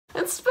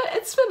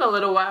it's been a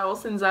little while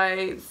since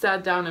I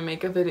sat down and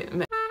make a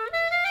video.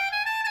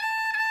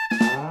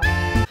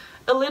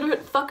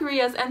 Illiterate fuckery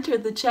has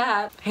entered the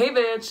chat. Hey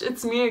bitch,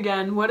 it's me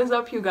again. What is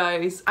up, you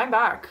guys? I'm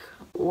back.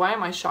 Why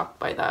am I shocked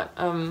by that?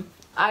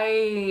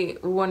 I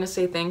want to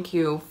say thank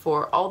you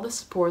for all the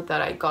support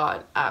that I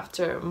got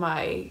after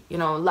my,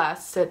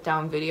 last sit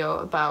down video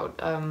about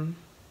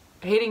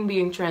hating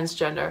being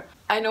transgender.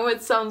 I know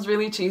it sounds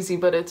really cheesy,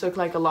 but it took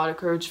like a lot of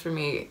courage for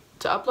me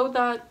to upload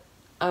that.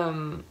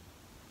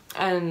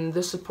 And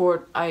the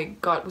support I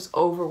got was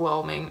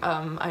overwhelming.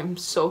 I'm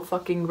so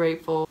fucking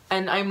grateful.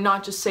 And I'm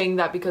not just saying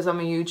that because I'm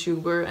a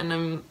YouTuber and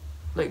I'm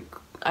like,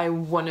 I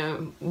want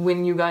to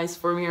win you guys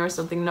for me or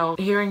something. No,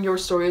 hearing your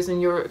stories and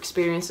your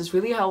experiences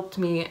really helped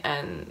me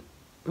and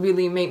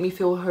really made me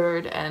feel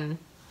heard, and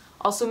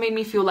also made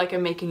me feel like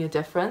I'm making a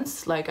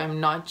difference. Like I'm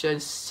not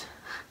just...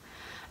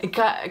 It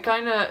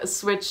kind of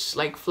switched,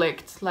 like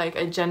flicked. Like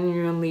I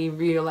genuinely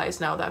realize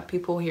now that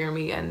people hear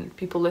me and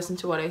people listen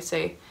to what I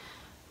say,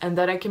 and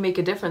that I can make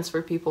a difference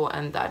for people,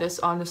 and that is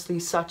honestly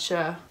such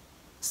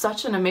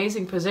an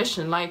amazing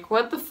position. Like,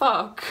 what the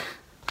fuck?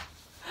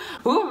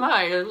 Who am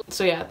I?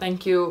 So yeah,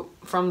 thank you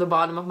from the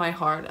bottom of my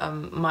heart.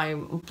 My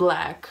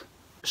black,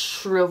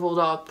 shriveled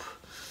up,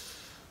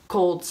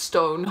 cold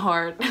stone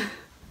heart.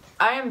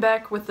 I am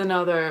back with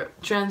another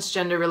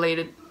transgender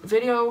related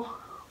video.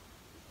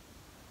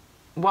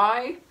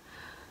 Why?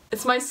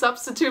 It's my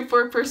substitute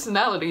for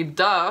personality,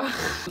 duh.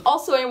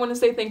 Also, I want to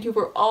say thank you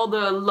for all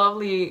the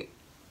lovely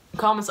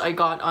comments I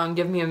got on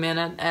Give Me a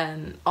Minute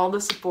and all the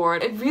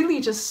support. It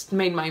really just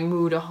made my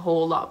mood a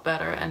whole lot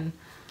better, and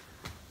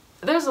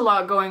there's a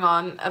lot going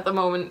on at the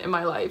moment in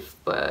my life,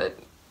 but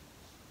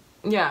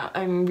yeah,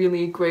 I'm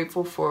really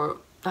grateful for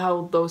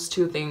how those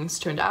two things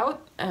turned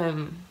out,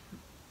 and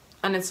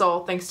it's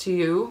all thanks to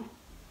you,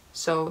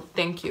 so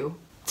thank you.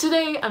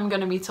 Today I'm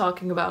gonna be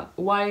talking about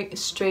why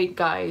straight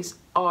guys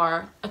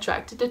are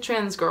attracted to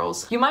trans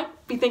girls. You might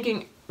be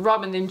thinking,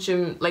 Robin, didn't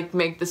you like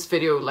make this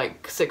video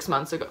like 6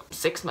 months ago?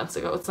 6 months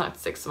ago? It's not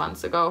 6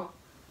 months ago.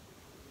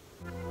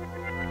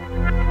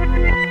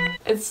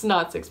 It's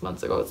not 6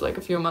 months ago, it's like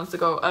a few months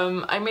ago.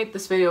 I made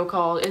this video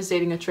called Is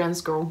Dating a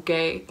Trans Girl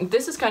Gay?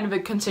 This is kind of a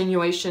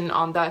continuation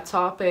on that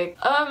topic.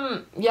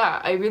 Yeah,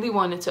 I really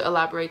wanted to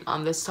elaborate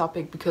on this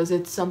topic because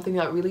it's something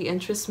that really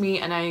interests me,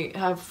 and I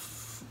have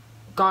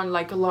gone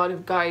like a lot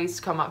of guys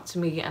come up to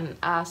me and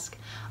ask,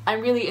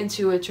 I'm really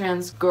into a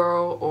trans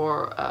girl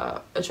or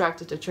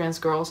attracted to trans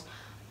girls,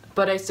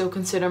 but I still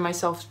consider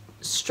myself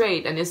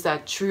straight, and is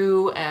that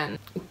true, and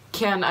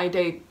can I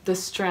date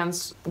this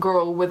trans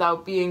girl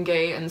without being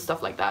gay and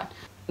stuff like that?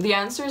 The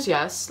answer is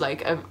yes.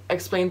 Like I've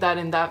explained that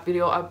in that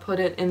video. I put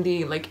it in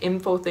the like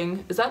info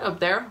thing. Is that up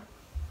there?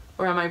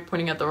 Or am I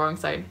pointing at the wrong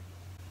side?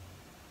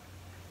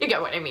 You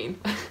get what I mean.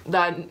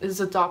 That is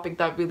a topic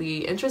that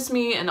really interests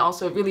me, and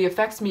also it really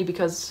affects me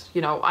because,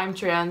 I'm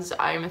trans,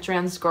 I'm a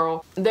trans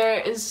girl. There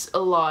is a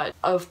lot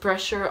of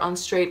pressure on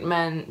straight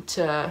men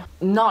to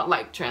not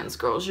like trans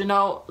girls,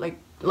 like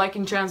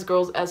liking trans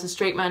girls as a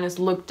straight man is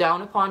looked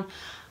down upon,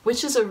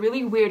 which is a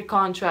really weird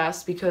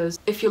contrast because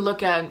if you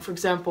look at, for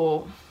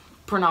example,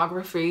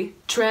 pornography,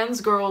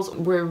 trans girls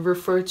were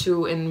referred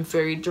to in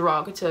very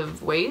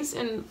derogative ways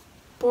in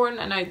porn,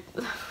 and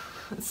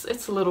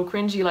it's a little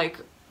cringy. Like,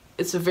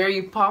 it's a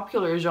very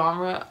popular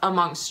genre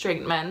among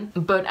straight men,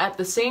 but at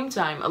the same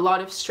time, a lot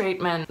of straight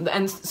men,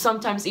 and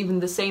sometimes even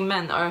the same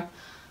men, are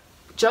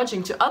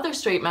judging to other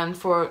straight men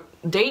for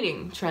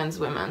dating trans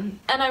women.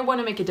 And I want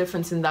to make a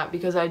difference in that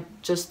because I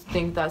just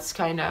think that's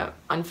kind of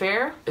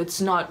unfair.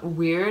 It's not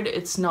weird,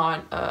 it's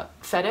not a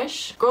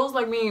fetish. Girls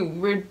like me,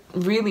 we're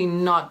really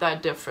not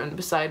that different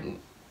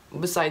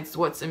besides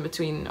what's in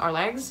between our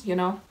legs,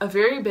 A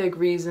very big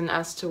reason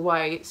as to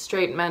why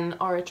straight men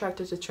are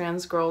attracted to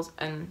trans girls,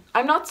 and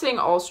I'm not saying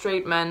all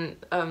straight men,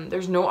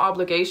 there's no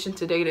obligation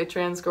to date a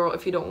trans girl.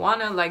 If you don't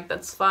wanna, like,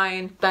 that's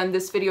fine. Then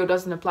this video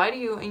doesn't apply to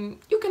you and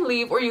you can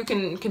leave, or you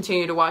can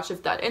continue to watch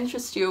if that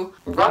interests you.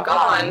 Rock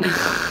on!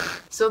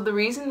 So the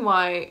reason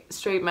why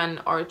straight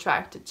men are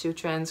attracted to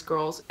trans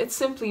girls, it's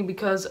simply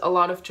because a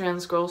lot of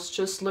trans girls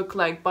just look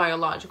like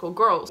biological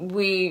girls.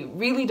 We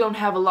really don't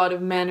have a lot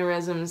of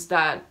mannerisms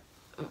that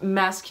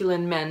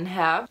masculine men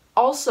have.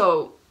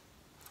 Also,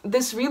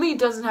 this really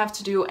doesn't have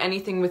to do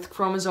anything with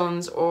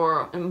chromosomes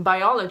or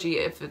biology,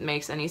 if it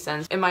makes any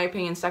sense. In my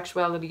opinion,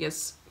 sexuality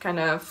is kind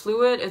of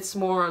fluid. It's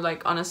more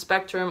like on a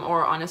spectrum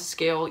or on a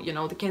scale,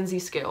 the Kinsey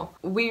scale.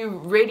 We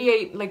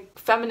radiate like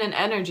feminine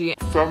energy.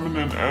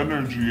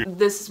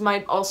 This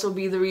might also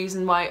be the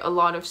reason why a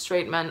lot of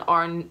straight men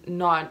are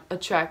not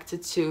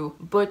attracted to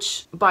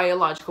butch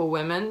biological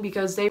women,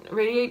 because they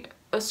radiate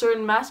a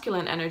certain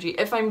masculine energy.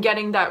 If I'm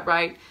getting that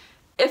right,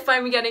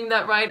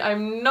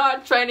 I'm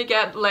not trying to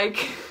get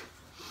like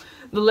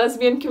the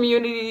lesbian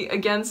community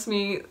against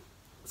me,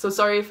 so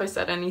sorry if I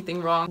said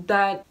anything wrong.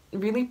 That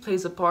really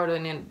plays a part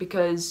in it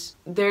because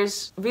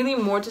there's really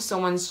more to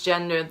someone's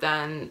gender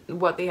than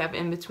what they have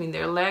in between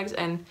their legs,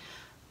 and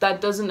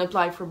that doesn't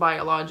apply for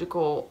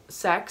biological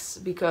sex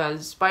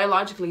because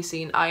biologically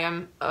seen I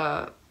am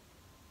a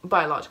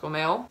biological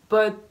male,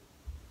 but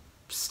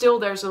still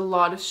there's a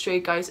lot of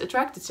straight guys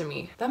attracted to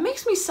me. That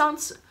makes me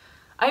sound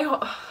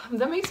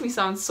that makes me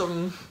sound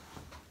so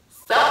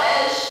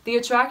selfish. The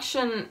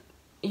attraction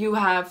you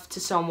have to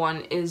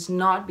someone is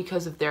not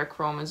because of their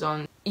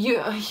chromosome.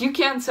 You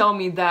can't tell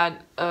me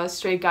that a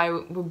straight guy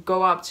will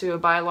go up to a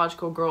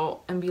biological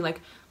girl and be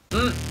like,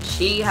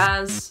 she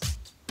has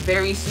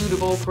very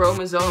suitable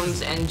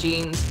chromosomes and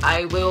genes,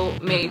 I will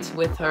mate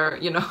with her,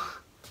 you know.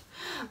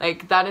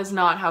 Like, that is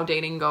not how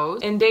dating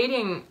goes. In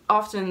dating,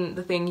 often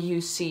the thing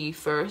you see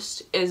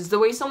first is the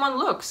way someone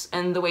looks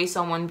and the way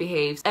someone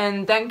behaves,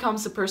 and then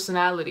comes the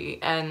personality,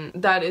 and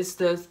that is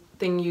the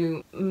thing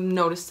you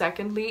notice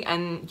secondly,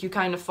 and you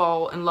kind of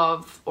fall in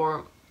love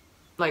or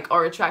like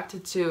are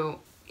attracted to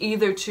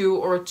either two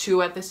or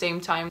two at the same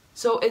time.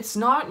 So it's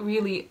not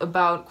really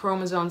about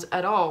chromosomes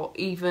at all,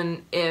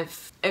 even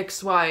if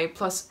XY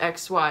plus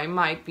XY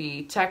might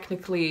be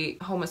technically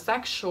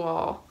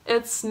homosexual.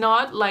 It's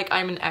not like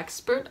I'm an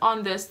expert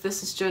on this.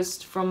 This is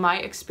just from my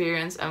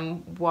experience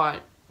and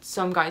what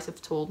some guys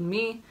have told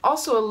me.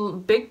 Also, a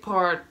big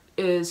part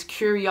is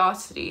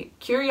curiosity.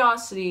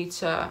 Curiosity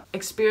to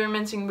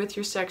experimenting with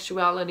your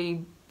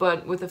sexuality,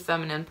 but with a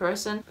feminine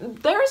person.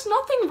 There is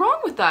nothing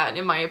wrong with that,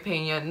 in my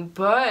opinion,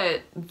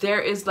 but there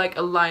is like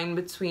a line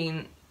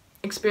between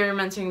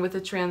experimenting with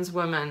a trans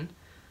woman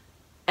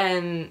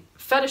and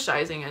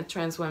fetishizing a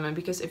trans woman,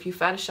 because if you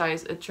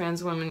fetishize a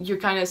trans woman, you're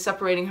kind of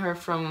separating her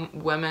from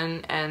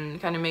women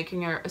and kind of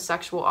making her a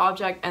sexual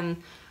object,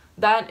 and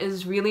that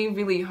is really,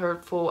 really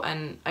hurtful,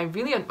 and I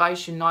really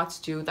advise you not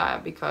to do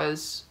that,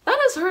 because that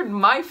has hurt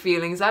my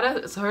feelings, that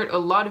has hurt a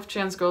lot of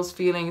trans girls'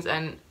 feelings,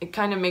 and it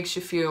kind of makes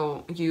you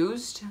feel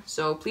used.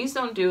 So please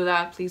don't do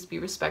that, please be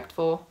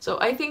respectful. So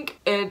I think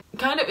it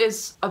kind of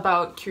is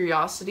about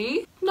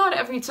curiosity. Not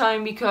every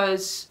time,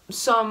 because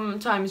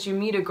sometimes you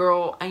meet a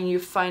girl and you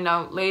find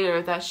out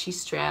later that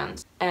she's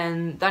trans,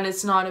 and then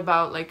it's not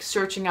about like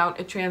searching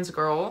out a trans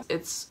girl,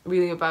 it's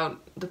really about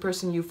the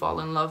person you fall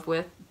in love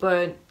with.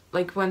 But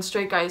like when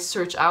straight guys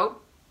search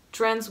out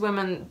trans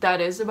women,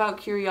 that is about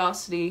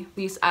curiosity.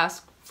 Please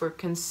ask for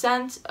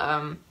consent.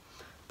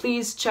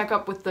 Please check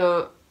up with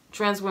the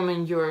trans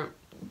women you're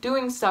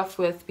doing stuff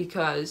with,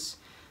 because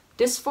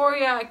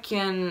dysphoria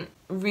can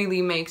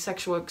really make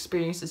sexual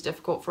experiences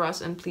difficult for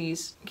us, and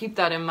please keep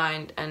that in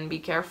mind and be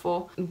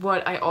careful.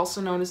 What I also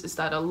noticed is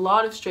that a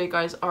lot of straight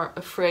guys are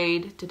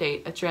afraid to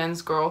date a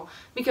trans girl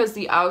because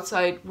the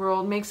outside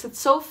world makes it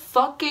so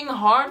fucking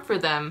hard for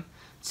them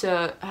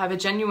to have a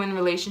genuine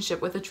relationship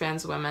with a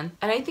trans woman.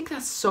 And I think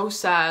that's so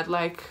sad.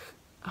 Like,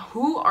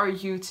 who are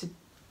you to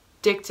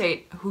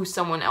dictate who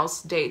someone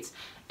else dates?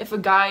 If a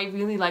guy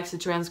really likes the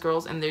trans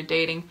girls and they're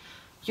dating,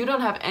 you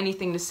don't have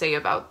anything to say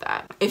about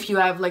that if you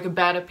have like a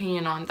bad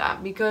opinion on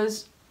that,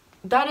 because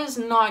that is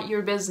not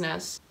your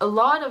business. A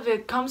lot of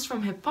it comes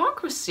from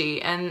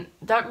hypocrisy, and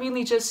that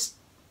really just,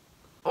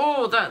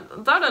 oh,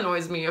 that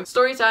annoys me.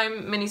 Story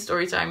time, mini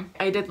story time.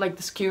 I did like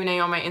this Q&A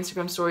on my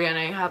Instagram story, and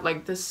I had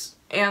like this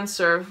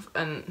answer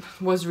and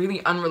was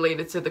really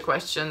unrelated to the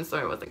question. So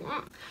I was like,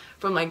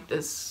 from like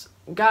this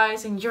guy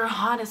saying, you're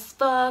hot as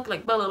fuck,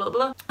 like blah blah blah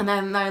blah. And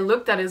then I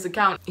looked at his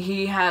account.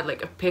 He had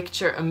like a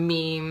picture, a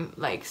meme,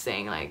 like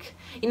saying like,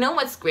 you know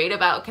what's great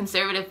about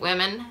conservative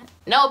women?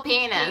 No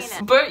penis.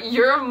 But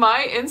you're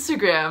my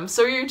Instagram,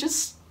 so you're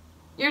just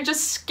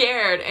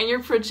scared, and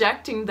you're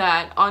projecting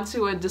that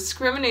onto a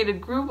discriminated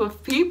group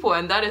of people,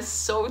 and that is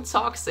so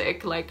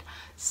toxic. Like,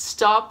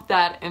 stop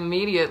that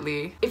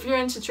immediately. If you're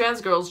into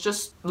trans girls,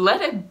 just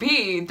let it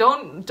be.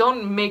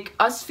 Don't make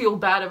us feel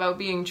bad about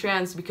being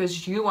trans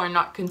because you are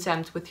not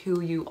content with who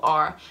you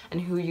are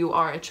and who you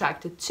are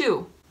attracted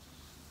to.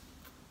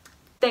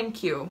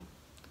 Thank you,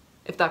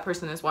 if that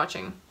person is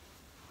watching.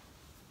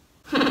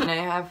 And I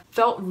have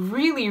felt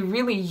really,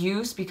 really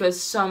used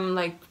because some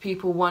like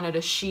people wanted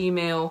a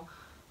she-male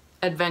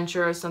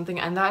adventure or something,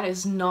 and that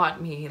is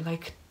not me.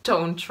 Like,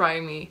 don't try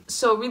me.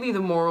 So really the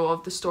moral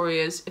of the story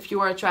is, if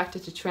you are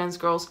attracted to trans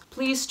girls,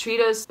 please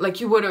treat us like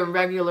you would a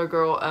regular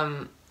girl,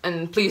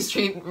 and please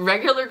treat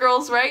regular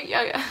girls right.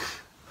 Yeah.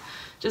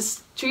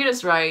 Just treat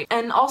us right,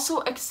 and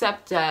also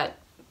accept that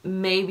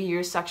maybe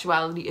your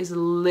sexuality is a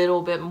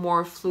little bit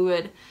more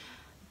fluid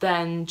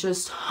than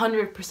just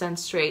 100%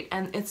 straight,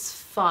 and it's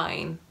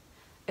fine.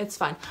 It's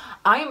fine.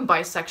 I am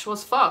bisexual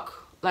as fuck.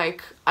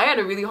 Like, I had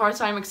a really hard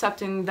time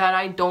accepting that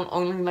I don't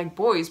only like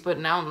boys, but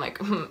now I'm like,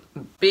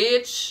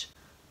 bitch.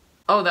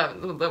 Oh,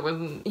 that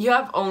wasn't... You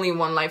have only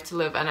one life to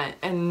live, and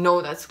I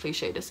know that's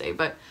cliche to say,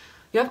 but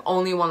you have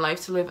only one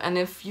life to live, and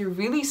if you're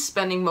really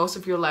spending most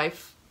of your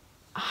life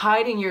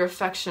hiding your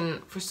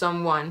affection for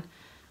someone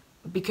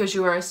because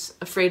you are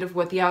afraid of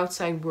what the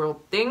outside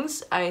world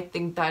thinks, I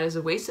think that is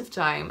a waste of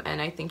time,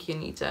 and I think you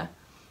need to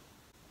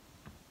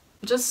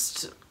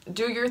just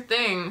do your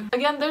thing.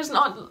 Again,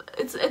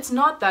 it's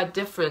not that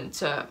different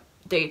to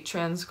date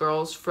trans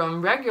girls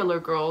from regular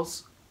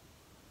girls,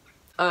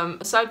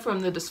 aside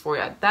from the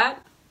dysphoria.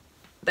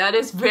 That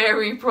is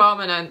very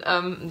prominent.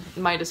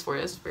 My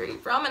dysphoria is very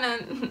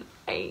prominent.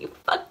 I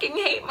fucking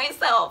hate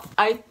myself.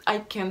 I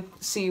can't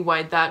see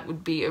why that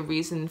would be a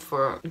reason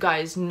for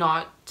guys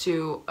not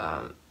to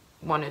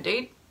want to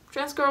date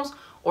trans girls,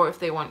 or if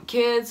they want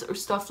kids or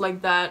stuff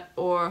like that,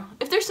 or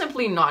if they're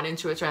simply not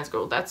into a trans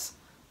girl, that's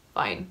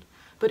fine.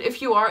 But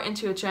if you are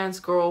into a trans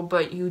girl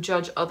but you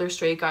judge other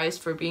straight guys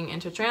for being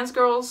into trans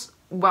girls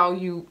while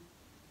you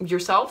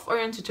yourself are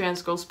into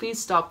trans girls, please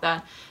stop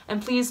that,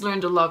 and please learn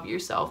to love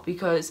yourself,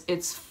 because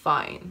it's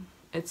fine.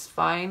 It's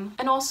fine.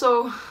 And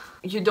also,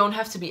 you don't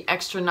have to be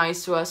extra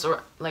nice to us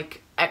or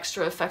like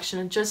extra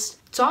affectionate. Just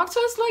talk to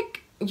us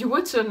like you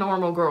would to a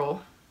normal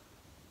girl,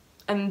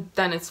 and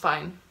then it's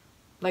fine.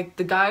 Like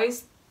the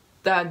guys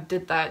that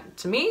did that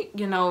to me,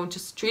 you know,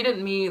 just treated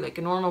me like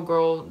a normal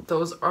girl.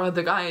 Those are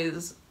the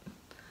guys.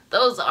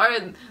 Those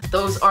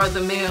are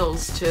the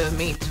males to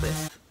mate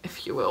with,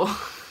 if you will.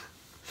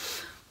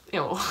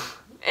 Ew.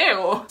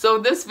 Ew. So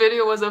this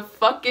video was a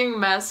fucking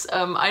mess.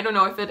 I don't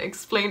know if it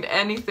explained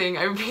anything.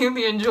 I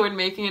really enjoyed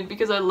making it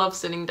because I love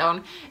sitting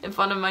down in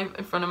front of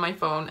my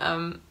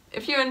phone.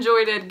 If you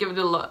enjoyed it, give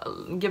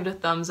it a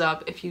thumbs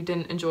up. If you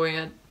didn't enjoy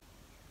it,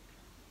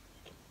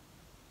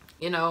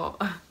 you know,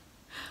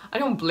 I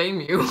don't blame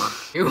you.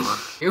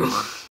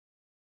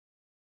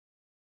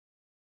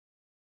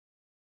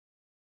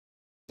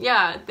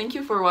 Yeah, thank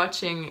you for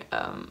watching,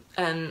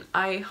 and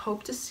I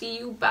hope to see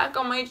you back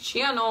on my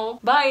channel.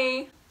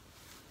 Bye!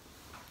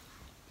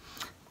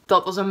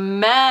 Dat was een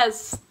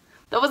mess!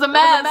 Dat was een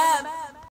mess!